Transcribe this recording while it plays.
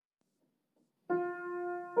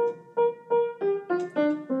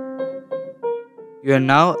You are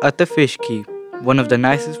now at the Fish Quay, one of the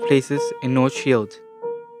nicest places in North Shields.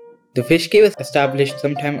 The Fish Quay was established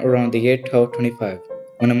sometime around the year 1225,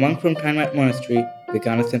 when a monk from Tynemite Monastery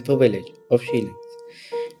began a simple village of Shillings,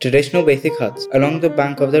 traditional basic huts along the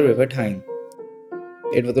bank of the River Tyne.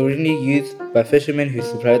 It was originally used by fishermen who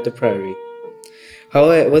supplied the priory.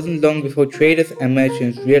 However, it wasn't long before traders and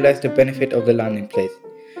merchants realized the benefit of the landing place,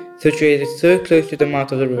 situated so close to the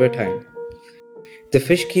mouth of the River Tyne. The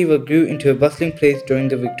Fish Quay grew into a bustling place during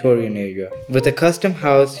the Victorian era, with a custom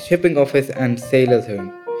house, shipping office and sailor's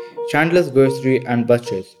home, chandler's grocery and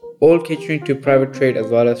butchers, all catering to private trade as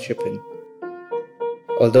well as shipping.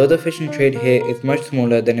 Although the fishing trade here is much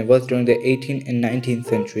smaller than it was during the 18th and 19th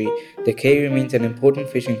century, the Quay remains an important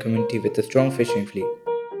fishing community with a strong fishing fleet.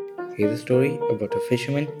 Here's a story about a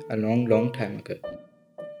fisherman a long, long time ago.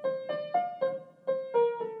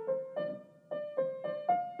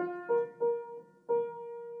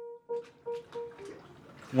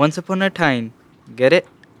 Once upon a time, get it?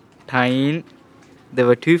 Time. There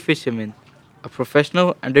were two fishermen, a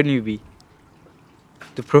professional and a newbie.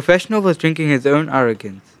 The professional was drinking his own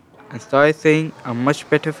arrogance and started saying, "I'm much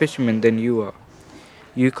better fisherman than you are.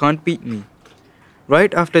 You can't beat me."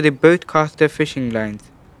 Right after they both cast their fishing lines,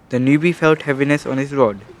 the newbie felt heaviness on his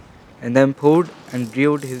rod and then pulled and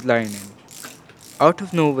reeled his line in. Out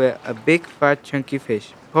of nowhere, a big, fat, chunky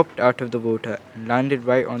fish popped out of the water and landed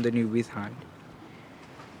right on the newbie's hand.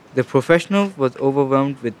 The professional was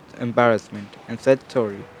overwhelmed with embarrassment and said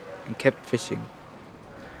sorry and kept fishing.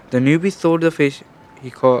 The newbie sold the fish he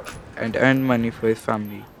caught and earned money for his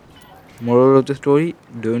family. Moral of the story: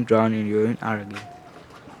 don't drown in your own arrogance.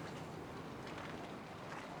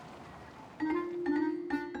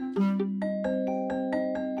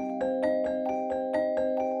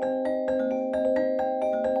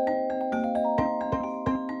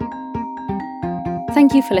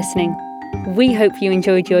 Thank you for listening. We hope you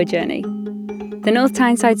enjoyed your journey. The North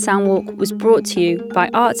Tyneside Soundwalk was brought to you by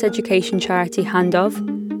arts education charity Hand Of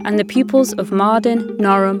and the pupils of Marden,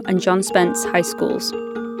 Norham and John Spence High Schools.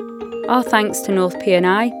 Our thanks to North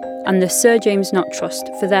P&I and the Sir James Knott Trust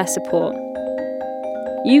for their support.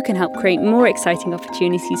 You can help create more exciting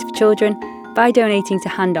opportunities for children by donating to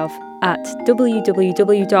Hand Of at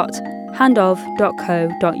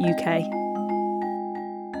www.handov.co.uk.